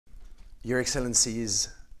Your Excellencies,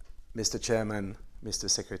 Mr. Chairman, Mr.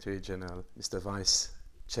 Secretary General, Mr. Vice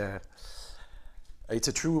Chair, it's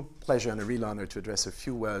a true pleasure and a real honor to address a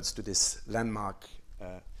few words to this landmark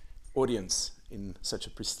audience in such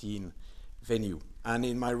a pristine venue. And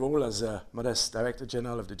in my role as a modest Director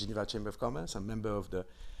General of the Geneva Chamber of Commerce, a member of the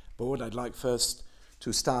board, I'd like first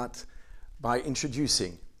to start by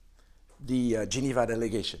introducing the Geneva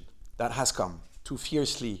delegation that has come to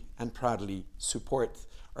fiercely and proudly support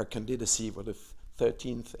our candidacy for the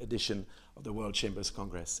 13th edition of the World Chambers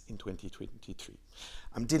Congress in 2023.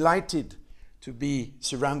 I'm delighted to be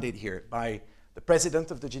surrounded here by the President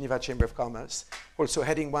of the Geneva Chamber of Commerce, also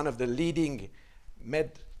heading one of the leading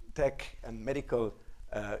medtech and medical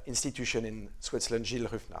institution in Switzerland, Gilles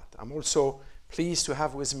Ruffnat. I'm also pleased to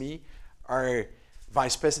have with me our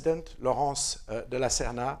Vice President, Laurence de la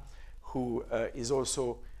Serna, who is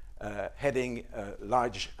also heading a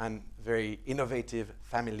large and very innovative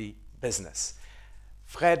family business.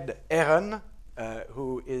 Fred Aaron,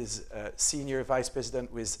 who is Senior Vice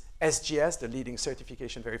President with SGS, the leading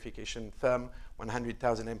certification verification firm,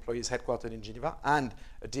 100,000 employees headquartered in Geneva, and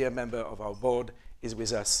a dear member of our board is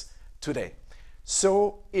with us today.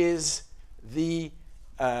 So is the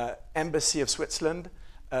Embassy of Switzerland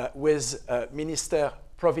with Minister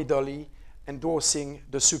Providoli endorsing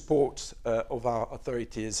the support of our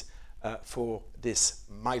authorities for this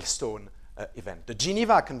milestone event. The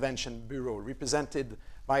Geneva Convention Bureau, represented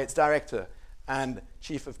by its director and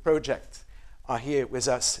chief of project, are here with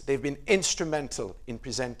us. They've been instrumental in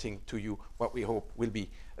presenting to you what we hope will be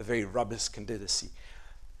a very robust candidacy.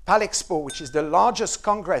 Palexpo, which is the largest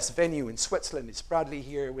congress venue in Switzerland, is proudly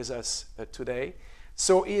here with us today.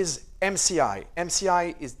 So is MCI.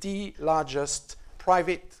 MCI is the largest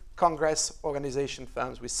private congress organization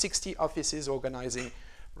firm with 60 offices organizing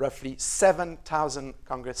roughly 7,000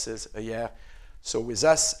 congresses a year. So with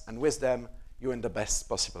us and with them, you're in the best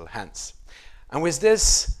possible hands. And with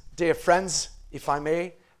this, dear friends, if I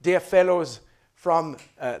may, dear fellows from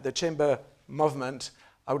the Chamber movement,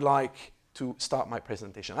 I would like to start my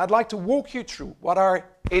presentation. I'd like to walk you through what are,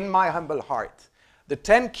 in my humble heart, the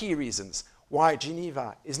 10 key reasons why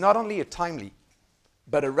Geneva is not only a timely,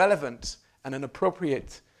 but a relevant and an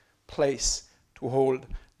appropriate place to hold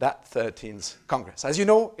that 13th Congress. As you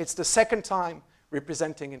know, it's the second time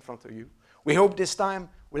representing in front of you. We hope this time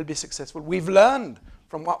will be successful. We've learned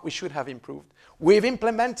from what we should have improved. We've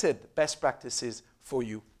implemented best practices for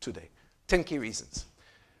you today. 10 key reasons.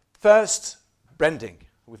 First, branding.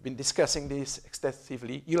 We've been discussing this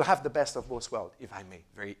extensively. You'll have the best of both worlds, if I may,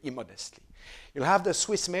 very immodestly. You'll have the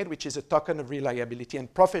Swiss made, which is a token of reliability,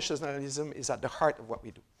 and professionalism is at the heart of what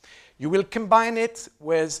we do. You will combine it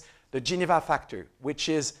with the Geneva factor, which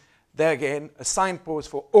is, there again, a signpost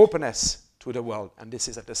for openness to the world, and this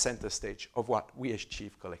is at the center stage of what we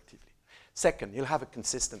achieve collectively. Second, you'll have a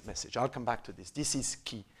consistent message. I'll come back to this. This is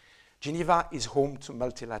key. Geneva is home to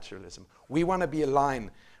multilateralism. We want to be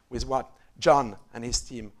aligned with what John and his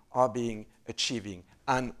team are achieving,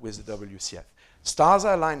 and with the WCF. Stars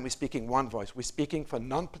are aligned. We're speaking one voice. We're speaking for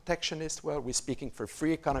non-protectionist world. We're speaking for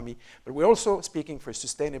free economy, but we're also speaking for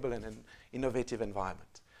sustainable and an innovative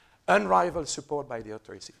environment. Unrivaled support by the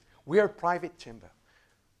authorities. We are a private chamber.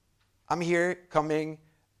 I'm here coming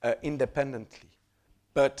independently,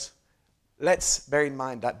 but let's bear in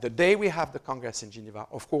mind that the day we have the Congress in Geneva,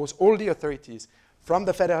 of course, all the authorities from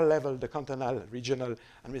the federal level, the continental, regional, and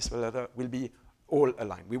municipal level will be all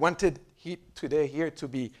aligned. We wanted today here to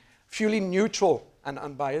be fully neutral and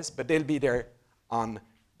unbiased, but they'll be there on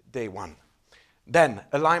day one. Then,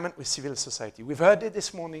 alignment with civil society. We've heard it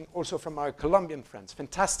this morning also from our Colombian friends.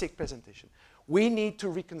 Fantastic presentation. We need to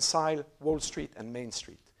reconcile Wall Street and Main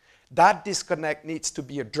Street. That disconnect needs to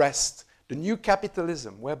be addressed. The new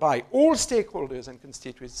capitalism, whereby all stakeholders and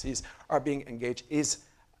constituencies are being engaged, is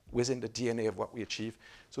within the DNA of what we achieve.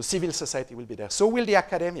 So civil society will be there. So will the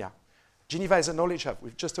academia. Geneva is a knowledge hub.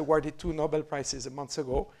 We've just awarded 2 Nobel Prizes a month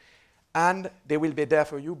ago, and they will be there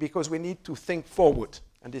for you because we need to think forward,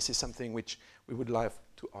 and this is something which we would like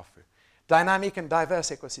to offer. Dynamic and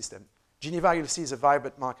diverse ecosystem. Geneva, you'll see, is a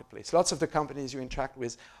vibrant marketplace. Lots of the companies you interact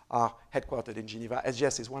with are headquartered in Geneva.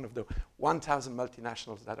 SGS is one of the 1,000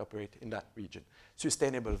 multinationals that operate in that region.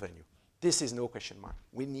 Sustainable venue. This is no question mark.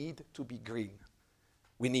 We need to be green.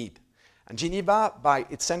 We need. And Geneva, by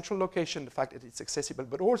its central location, the fact that it's accessible,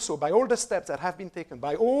 but also by all the steps that have been taken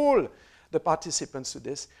by all the participants to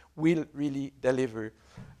this, will really deliver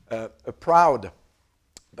a proud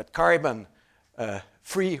but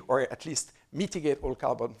carbon-free, or at least mitigate all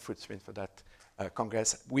carbon footprint for that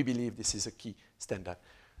Congress. We believe this is a key standard.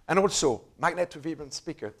 And also, magnet to vibrant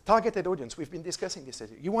speaker, targeted audience. We've been discussing this.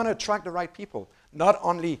 You want to attract the right people, not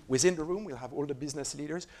only within the room, we'll have all the business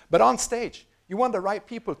leaders, but on stage. You want the right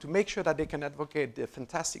people to make sure that they can advocate the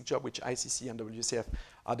fantastic job which ICC and WCF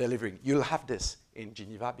are delivering. You'll have this in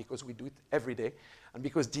Geneva because we do it every day. And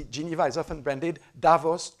because Geneva is often branded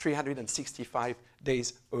Davos 365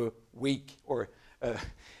 days a week.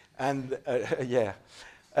 And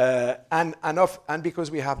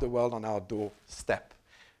because we have the world on our doorstep.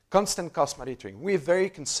 Constant cost monitoring. We're very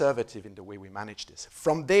conservative in the way we manage this.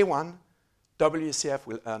 From day one, WCF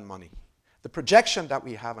will earn money. The projection that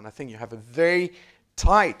we have, and I think you have a very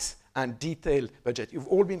tight and detailed budget. You've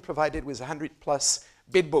all been provided with 100+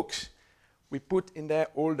 bid books. We put in there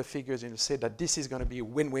all the figures and say that this is going to be a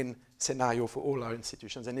win-win scenario for all our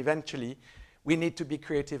institutions. And eventually, we need to be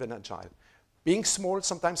creative and agile. Being small,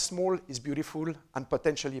 sometimes small is beautiful and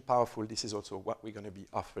potentially powerful. This is also what we're going to be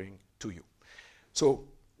offering to you. So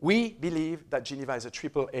we believe that Geneva is a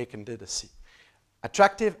AAA candidacy.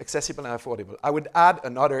 Attractive, accessible, and affordable. I would add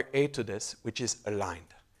another A to this, which is aligned.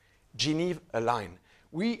 Geneva aligned.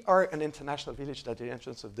 We are an international village at the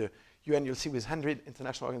entrance of the UN. You'll see with 100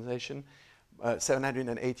 international organizations,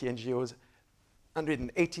 780 NGOs,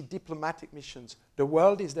 180 diplomatic missions. The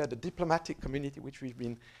world is there, the diplomatic community, which we've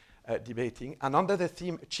been debating. And under the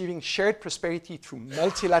theme, achieving shared prosperity through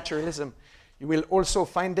multilateralism, you will also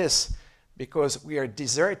find this, because we are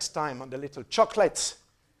dessert time on the little chocolates.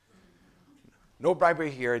 No bribery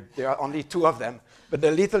here, there are only 2 of them. But the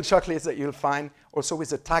little chocolates that you'll find also with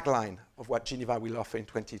the tagline of what Geneva will offer in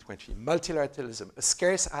 2020. Multilateralism, a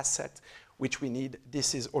scarce asset which we need.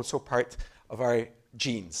 This is also part of our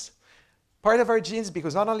genes. Part of our genes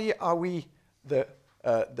because not only are we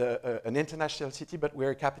an international city, but we're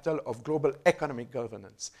a capital of global economic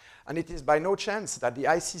governance. And it is by no chance that the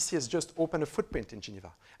ICC has just opened a footprint in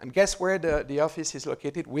Geneva. And guess where the office is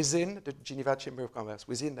located? Within the Geneva Chamber of Commerce,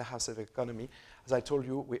 within the House of Economy. As I told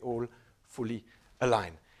you, we all fully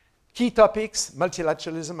align. Key topics,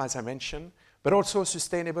 multilateralism, as I mentioned, but also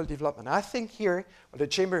sustainable development. I think here, the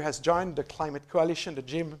Chamber has joined the Climate Coalition. The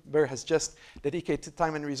Chamber has just dedicated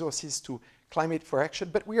time and resources to Climate for Action,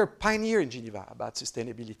 but we are pioneer in Geneva about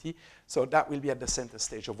sustainability, so that will be at the center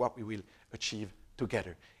stage of what we will achieve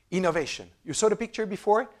together. Innovation. You saw the picture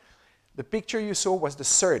before? The picture you saw was the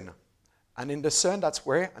CERN. And in the CERN, that's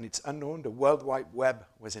where, and it's unknown, the World Wide Web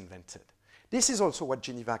was invented. This is also what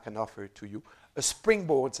Geneva can offer to you, a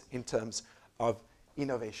springboard in terms of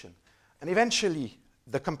innovation. And eventually,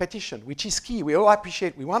 the competition, which is key. We all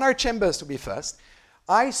appreciate, we want our chambers to be first.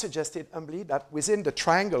 I suggested humbly that within the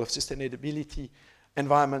triangle of sustainability,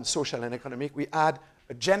 environment, social, and economic, we add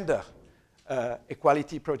a gender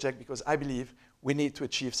equality project because I believe we need to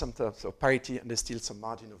achieve some terms of parity and there's still some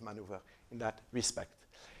margin of maneuver in that respect.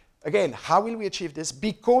 Again, how will we achieve this?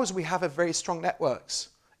 Because we have a very strong networks,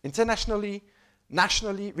 internationally,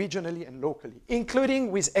 nationally, regionally, and locally,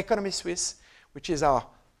 including with Economy Suisse, which is our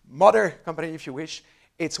mother company, if you wish.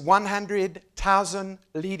 It's 100,000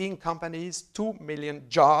 leading companies, 2 million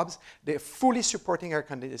jobs. They're fully supporting our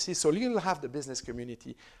candidacy. So you'll have the business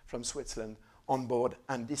community from Switzerland on board,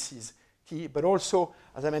 and this is key. But also,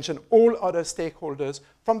 as I mentioned, all other stakeholders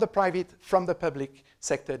from the private, from the public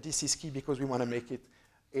sector. This is key because we want to make it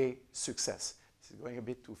a success. This is going a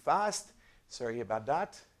bit too fast. Sorry about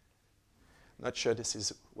that. Not sure this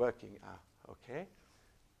is working. Okay.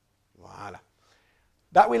 Voila.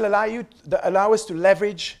 That will allow us to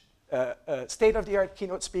leverage state-of-the-art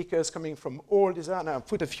keynote speakers coming from all these. And I'll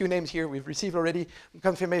put a few names here. We've received already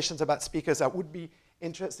confirmations about speakers that would be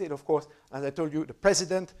interested, of course. As I told you, the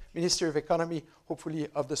President, Minister of Economy, hopefully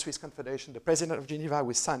of the Swiss Confederation, the President of Geneva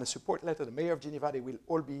will sign a support letter, the Mayor of Geneva, they will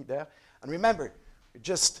all be there. And remember, we're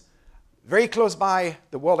just very close by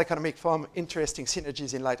the World Economic Forum, interesting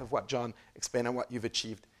synergies in light of what John explained and what you've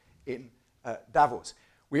achieved in Davos.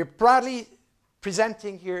 We are proudly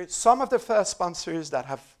presenting here some of the first sponsors that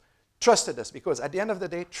have trusted us, because at the end of the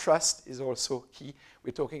day, trust is also key.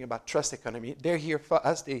 We're talking about trust economy. They're here for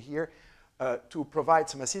us. They're here to provide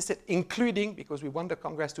some assistance, including, because we want the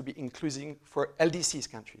Congress to be inclusive for LDC's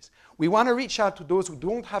countries. We want to reach out to those who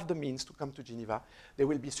don't have the means to come to Geneva. There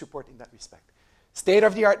will be support in that respect.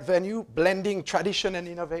 State-of-the-art venue, blending tradition and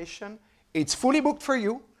innovation. It's fully booked for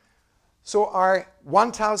you. So our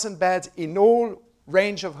 1,000 beds in all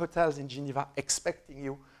range of hotels in Geneva expecting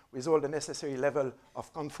you with all the necessary level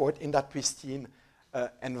of comfort in that pristine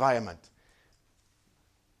environment.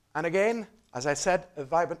 And again, as I said, a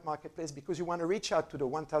vibrant marketplace because you want to reach out to the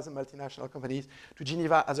 1,000 multinational companies, to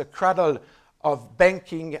Geneva as a cradle of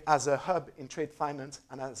banking, as a hub in trade finance,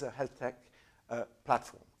 and as a health tech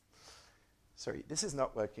platform. sorry, this is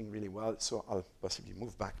not working really well, so I'll possibly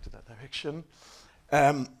move back to that direction.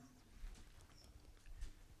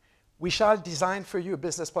 We shall design for you a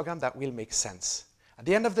business program that will make sense. At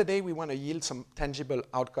the end of the day, we want to yield some tangible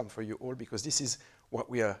outcome for you all, because this is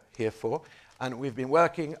what we are here for. And we've been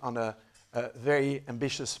working on a very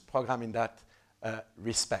ambitious program in that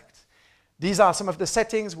respect. These are some of the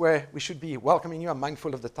settings where we should be welcoming you. I'm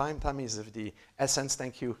mindful of the time. Time is of the essence.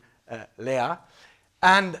 Thank you, Leah.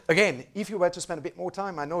 And again, if you were to spend a bit more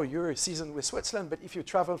time, I know you're seasoned with Switzerland, but if you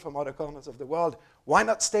travel from other corners of the world, why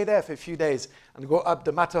not stay there for a few days and go up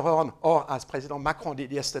the Matterhorn, or as President Macron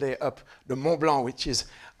did yesterday, up the Mont Blanc, which is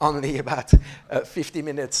only about 50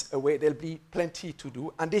 minutes away. There'll be plenty to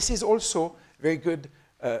do. And this is also very good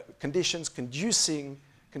conditions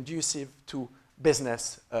conducive to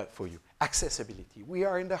business for you. Accessibility. We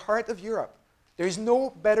are in the heart of Europe. There is no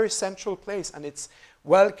better central place, and it's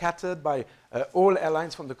well catered by all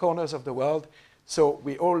airlines from the corners of the world. So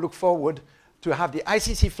we all look forward to have the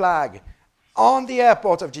ICC flag on the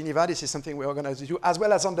airport of Geneva. This is something we organize to do, as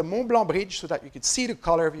well as on the Mont Blanc Bridge, so that you could see the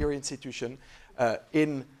color of your institution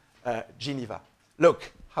in Geneva.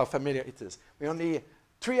 Look how familiar it is. We're only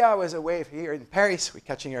 3 hours away here in Paris. We're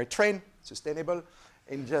catching our train, sustainable,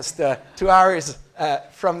 in just 2 hours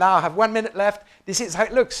from now. I have 1 minute left. This is how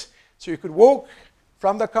it looks. So you could walk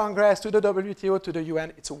from the Congress to the WTO to the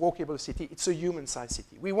UN. It's a walkable city. It's a human-sized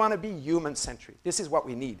city. We want to be human-centric. This is what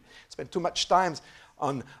we need. Spend too much time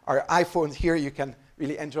on our iPhones here. You can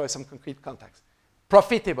really enjoy some concrete contacts.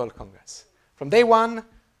 Profitable Congress. From day one,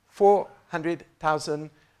 400,000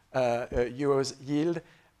 euros yield.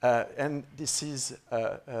 And this is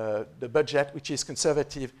the budget, which is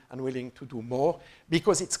conservative and willing to do more,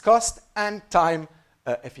 because it's cost and time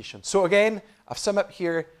efficient. So again, I've summed up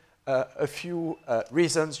here a few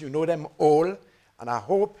reasons. You know them all, and I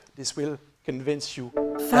hope this will convince you.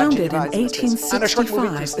 Founded in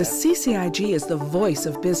 1865, the CCIG is the voice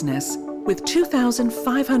of business, with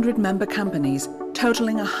 2,500 member companies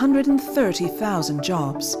totaling 130,000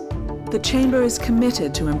 jobs. The Chamber is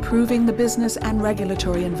committed to improving the business and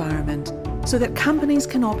regulatory environment so that companies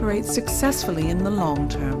can operate successfully in the long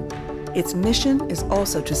term. Its mission is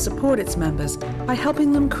also to support its members by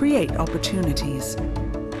helping them create opportunities.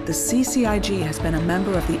 The CCIG has been a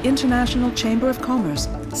member of the International Chamber of Commerce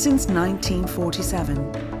since 1947.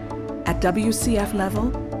 At WCF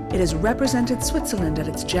level, it has represented Switzerland at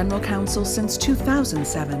its General Council since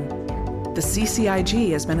 2007. The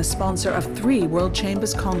CCIG has been a sponsor of 3 World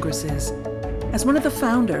Chambers Congresses. As one of the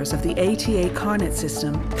founders of the ATA Carnet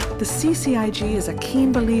system, the CCIG is a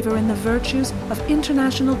keen believer in the virtues of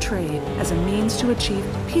international trade as a means to achieve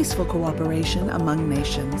peaceful cooperation among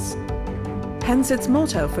nations. Hence its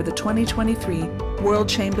motto for the 2023 World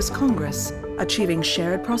Chambers Congress, achieving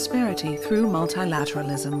shared prosperity through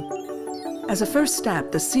multilateralism. As a first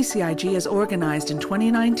step, the CCIG has organized in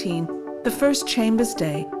 2019 the first Chambers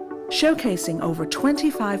Day, showcasing over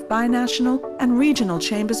 25 binational and regional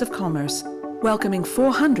chambers of commerce, welcoming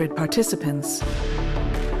 400 participants.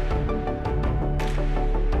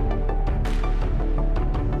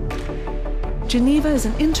 Geneva is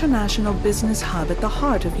an international business hub at the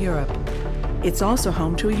heart of Europe. It's also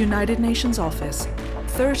home to a United Nations office,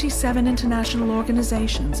 37 international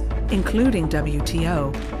organizations, including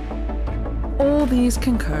WTO. All these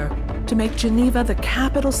concur to make Geneva the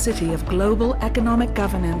capital city of global economic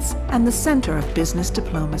governance and the center of business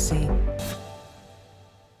diplomacy.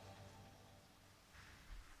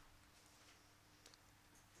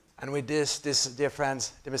 And with this, dear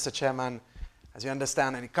friends, dear Mr. Chairman, as you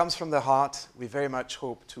understand, and it comes from the heart, we very much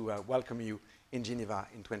hope to welcome you in Geneva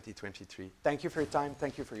in 2023. Thank you for your time.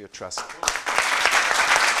 Thank you for your trust.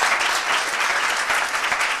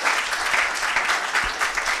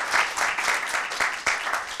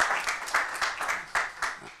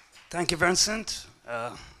 Thank you, Vincent.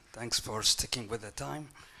 Thanks for sticking with the time.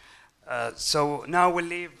 So now we'll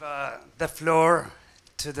leave the floor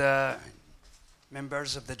to the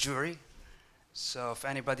members of the jury. So if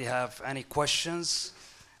anybody have any questions,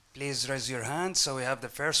 please raise your hand. So we have the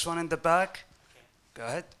first one in the back. Go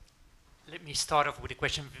ahead. Let me start off with a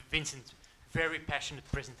question. Vincent, very passionate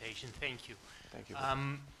presentation. Thank you. Thank you.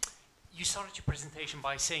 You started your presentation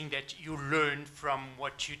by saying that you learned from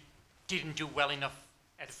what you didn't do well enough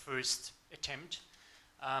at the first attempt,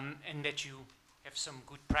 and that you have some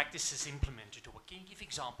good practices implemented. Can you give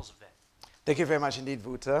examples of that? Thank you very much indeed,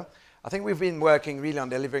 Wouter. I think we've been working really on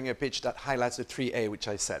delivering a pitch that highlights the 3A, which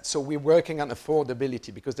I said. So we're working on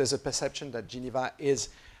affordability, because there's a perception that Geneva is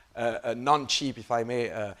a non-cheap, if I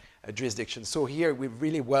may, jurisdiction. So here we've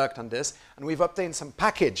really worked on this, and we've obtained some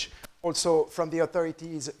package also from the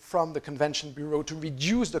authorities, from the Convention Bureau, to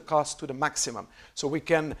reduce the cost to the maximum, so we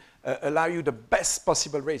can allow you the best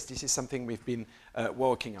possible rates. This is something we've been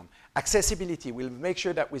working on. Accessibility, we'll make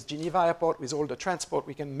sure that with Geneva Airport, with all the transport,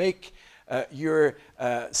 we can make your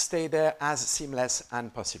stay there as seamless as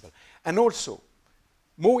possible. And also,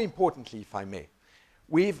 more importantly, if I may,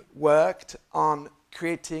 we've worked on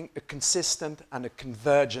creating a consistent and a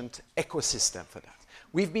convergent ecosystem for that.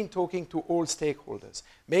 We've been talking to all stakeholders,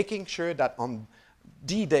 making sure that on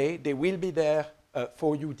D-Day, they will be there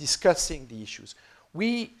for you discussing the issues.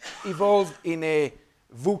 We evolved in a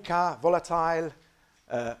VUCA, volatile,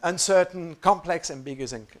 uncertain, complex,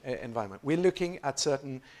 ambiguous environment. We're looking at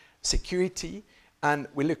certain security, and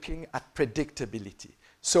we're looking at predictability.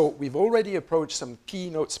 So we've already approached some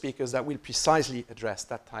keynote speakers that will precisely address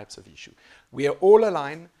that types of issue. We are all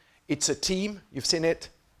aligned. It's a team. You've seen it.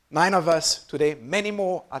 9 of us today, many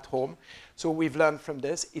more at home. So we've learned from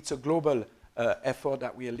this. It's a global effort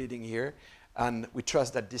that we are leading here, and we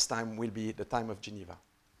trust that this time will be the time of Geneva.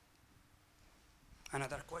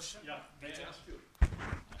 Another question? Yeah, may I ask you?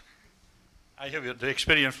 I have the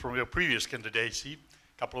experience from your previous candidacy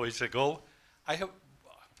a couple of weeks ago. I have,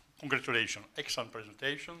 congratulations, excellent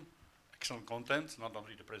presentation, excellent content, not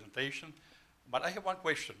only the presentation, but I have one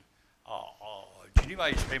question. Geneva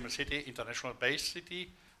is a famous city, international-based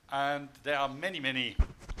city, and there are many, many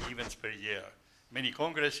events per year. Many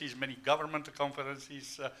congresses, many government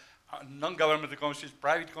conferences, non-government conferences,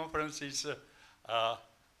 private conferences.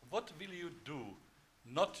 What will you do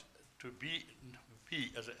not to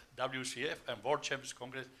be as a WCF and World Champions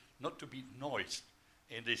Congress, not to be noised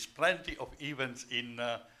in this plenty of events in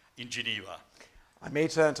Geneva? I may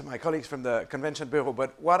turn to my colleagues from the Convention Bureau,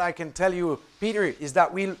 but what I can tell you, Peter, is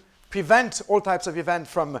that we'll prevent all types of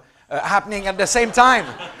events from happening at the same time,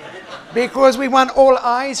 because we want all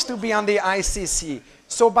eyes to be on the ICC.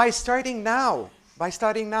 So by starting now,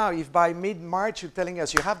 if by mid-March you're telling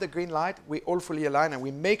us you have the green light, we all fully align and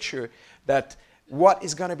we make sure that what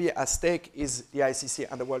is going to be at stake is the ICC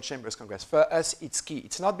and the World Chambers Congress. For us, it's key.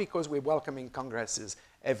 It's not because we're welcoming congresses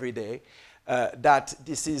every day that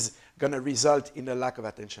this is going to result in a lack of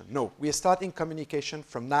attention. No, we are starting communication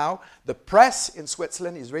from now. The press in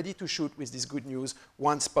Switzerland is ready to shoot with this good news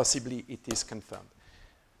once possibly it is confirmed.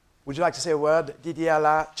 Would you like to say a word? Didier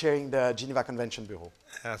Alla, chairing the Geneva Convention Bureau.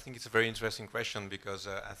 I think it's a very interesting question because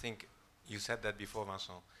I think you said that before,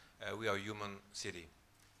 Vincent. We are a human city,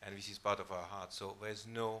 and this is part of our heart. So there's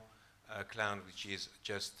no client which is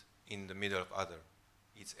just in the middle of other.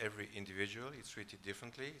 It's every individual. It's treated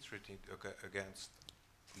differently. It's treated against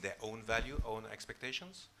their own value, own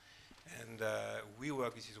expectations. And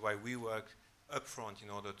this is why we work upfront in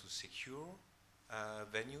order to secure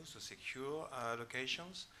venues, to secure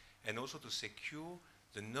locations, and also to secure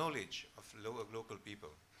the knowledge of local people,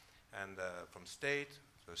 and from state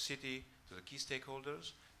to the city to the key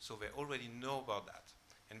stakeholders, so they already know about that.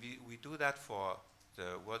 And we do that for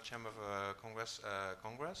the World Chamber of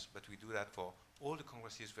Congress, but we do that for all the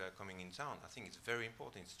congresses that are coming in town. I think it's very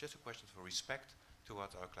important. It's just a question for respect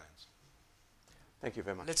towards our clients. Thank you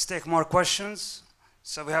very much. Let's take more questions.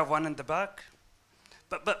 So we have one in the back.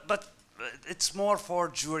 But it's more for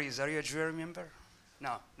juries. Are you a jury member?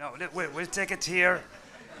 No. We'll take it here.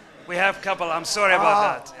 We have a couple. I'm sorry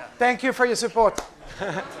about that. Yeah. Thank you for your support.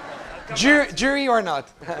 Jury or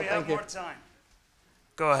not. We have more time.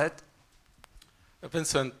 Go ahead.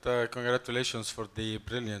 Vincent, congratulations for the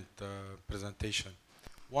brilliant presentation.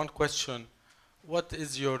 One question, what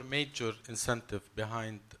is your major incentive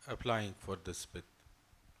behind applying for this bid?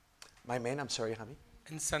 My main, I'm sorry, Hami?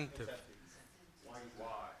 Incentive. Why?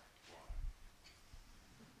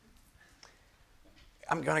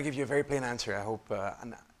 I'm going to give you a very plain answer, I hope.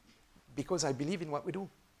 Because I believe in what we do.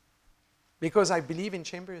 Because I believe in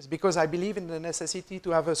chambers. Because I believe in the necessity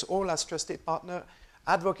to have us all as trusted partner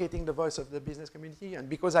advocating the voice of the business community. And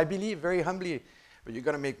because I believe very humbly, but you're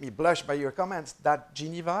going to make me blush by your comments, that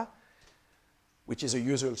Geneva, which is a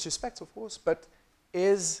usual suspect, of course, but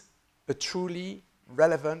is a truly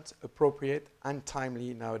relevant, appropriate, and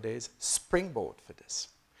timely nowadays springboard for this.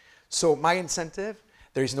 So my incentive,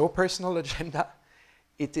 there is no personal agenda.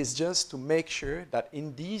 It is just to make sure that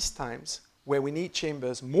in these times where we need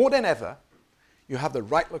chambers more than ever, you have the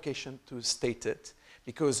right location to state it,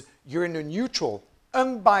 because you're in a neutral,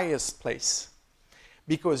 unbiased place,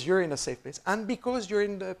 because you're in a safe place, and because you're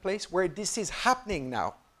in the place where this is happening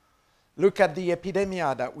now. Look at the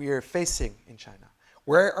epidemic that we are facing in China.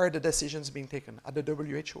 Where are the decisions being taken? At the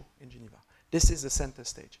WHO in Geneva. This is the center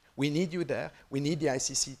stage. We need you there. We need the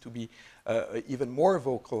ICC to be even more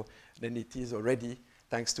vocal than it is already,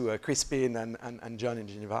 thanks to Crispin and John in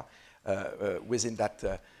Geneva. within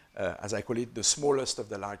that, as I call it, the smallest of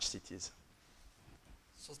the large cities.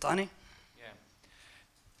 Sultani? Yeah.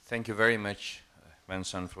 Thank you very much,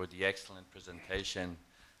 Vincent, for the excellent presentation,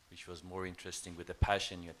 which was more interesting with the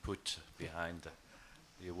passion you put behind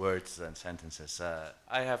the words and sentences.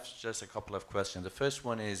 I have just a couple of questions. The first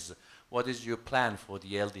one is, what is your plan for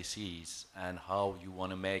the LDCs and how you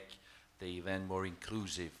want to make the event more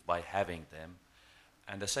inclusive by having them?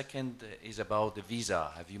 And the second is about the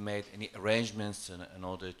visa. Have you made any arrangements in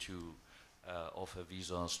order to offer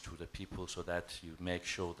visas to the people so that you make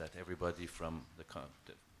sure that everybody from the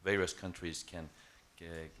various countries can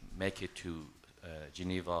make it to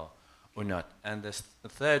Geneva or not? And the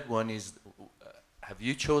third one is, have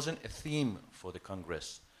you chosen a theme for the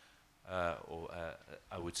Congress, or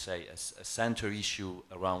I would say a center issue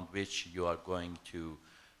around which you are going to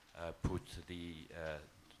put the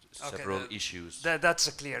several issues? That's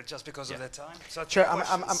clear, just because of the time. So Chair,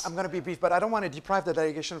 I'm going to be brief, but I don't want to deprive the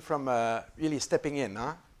delegation from really stepping in.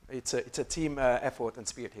 Huh? It's a team effort and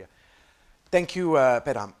spirit here. Thank you,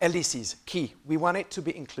 Pedram. LDCs, key. We want it to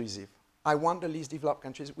be inclusive. I want the least developed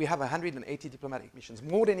countries. We have 180 diplomatic missions,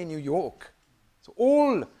 more than in New York. So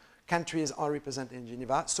all countries are represented in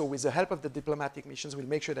Geneva. So with the help of the diplomatic missions, we'll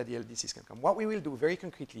make sure that the LDCs can come. What we will do very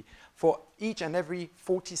concretely, for each and every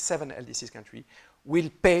 47 LDCs country, we'll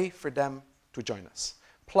pay for them to join us.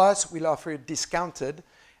 Plus, we'll offer discounted,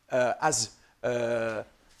 as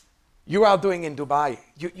you are doing in Dubai.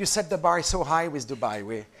 You set the bar so high with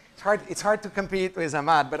Dubai. It's hard to compete with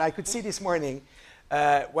Ahmad, but I could see this morning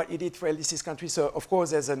what you did for LDCs countries. So, of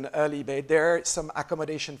course, there's an early bid. There are some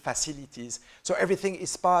accommodation facilities. So everything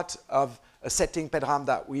is part of a setting, Pedram,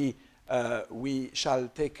 that we shall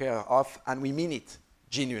take care of, and we mean it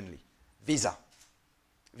genuinely. Visa.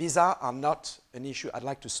 Visa are not an issue. I'd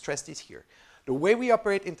like to stress this here. The way we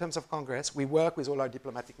operate in terms of Congress, we work with all our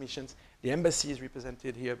diplomatic missions. The embassy is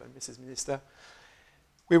represented here by Mrs. Minister.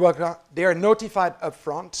 They are notified up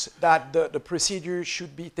front that the procedure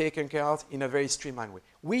should be taken care of in a very streamlined way.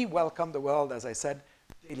 We welcome the world, as I said,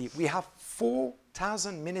 daily. We have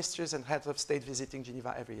 4,000 ministers and heads of state visiting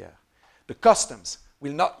Geneva every year. The customs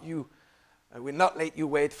will not let you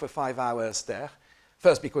wait for 5 hours there.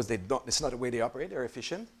 First, because it's not the way they operate, they're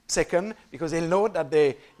efficient. Second, because they know that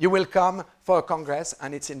you will come for a Congress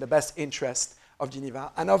and it's in the best interest of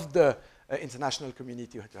Geneva and of the international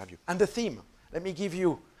community to have you. And the theme. Let me give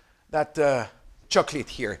you that chocolate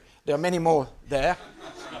here. There are many more there.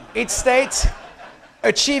 It states,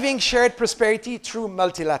 achieving shared prosperity through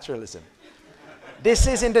multilateralism. This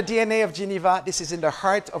is in the DNA of Geneva. This is in the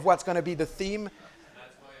heart of what's going to be the theme.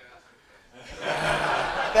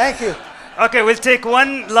 Thank you. Okay, we'll take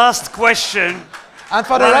one last question. And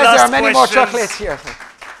for the rest, there are many more chocolates here.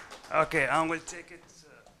 Okay, and we'll take it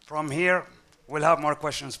from here. We'll have more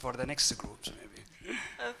questions for the next groups, maybe.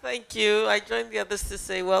 Thank you. I join the others to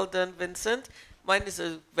say well done, Vincent. Mine is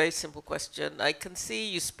a very simple question. I can see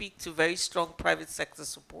you speak to very strong private sector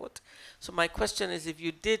support. So my question is, if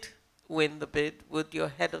you did win the bid, would your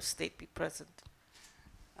head of state be present?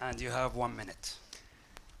 And you have 1 minute.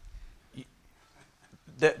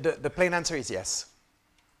 The plain answer is yes.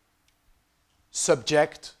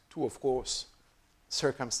 Subject to, of course,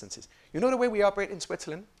 circumstances. You know the way we operate in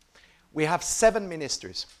Switzerland? We have 7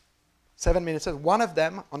 ministers. 7 ministers, one of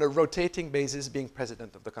them on a rotating basis being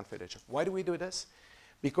president of the Confederation. Why do we do this?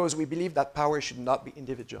 Because we believe that power should not be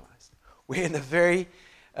individualized. We're in a very,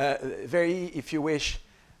 if you wish,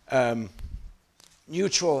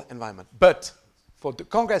 neutral environment. But for the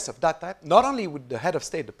Congress of that type, not only would the head of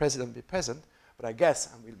state, the president, be present, but I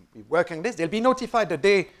guess, and we'll be working on this, they'll be notified the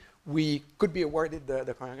day we could be awarded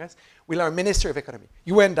the Congress, will our Minister of Economy.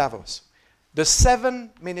 You were in Davos. The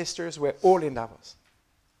 7 ministers were all in Davos.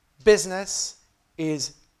 Business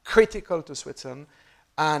is critical to Switzerland,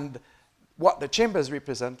 and what the chambers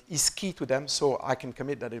represent is key to them, so I can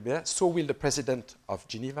commit that it'll be there. So will the president of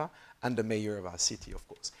Geneva and the mayor of our city, of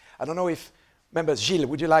course. I don't know if, members, Gilles,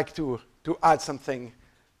 would you like to add something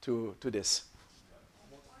to this?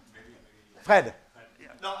 Fred?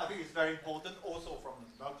 No, I think it's very important also from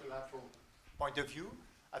a multilateral point of view.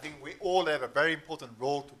 I think we all have a very important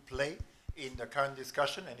role to play in the current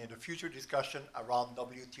discussion and in the future discussion around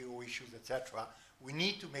WTO issues, etc. We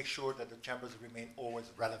need to make sure that the chambers remain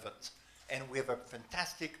always relevant. And we have a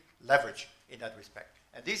fantastic leverage in that respect.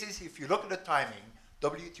 And this is, if you look at the timing,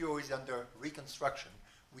 WTO is under reconstruction.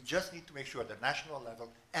 We just need to make sure at the national level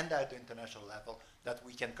and at the international level that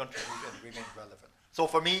we can contribute and remain relevant. So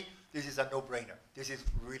for me, this is a no-brainer. This is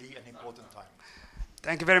really an important time.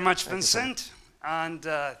 Thank you very much, Vincent. And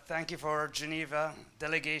thank you for Geneva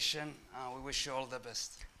delegation. We wish you all the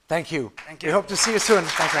best. Thank you. Thank you. We hope to see you soon.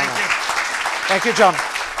 Thank you, Thank you. Thank you, John.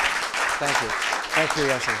 Thank you. Thank you,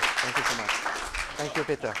 Yasin. Thank you so much. Thank you,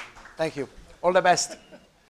 Peter. Thank you. All the best.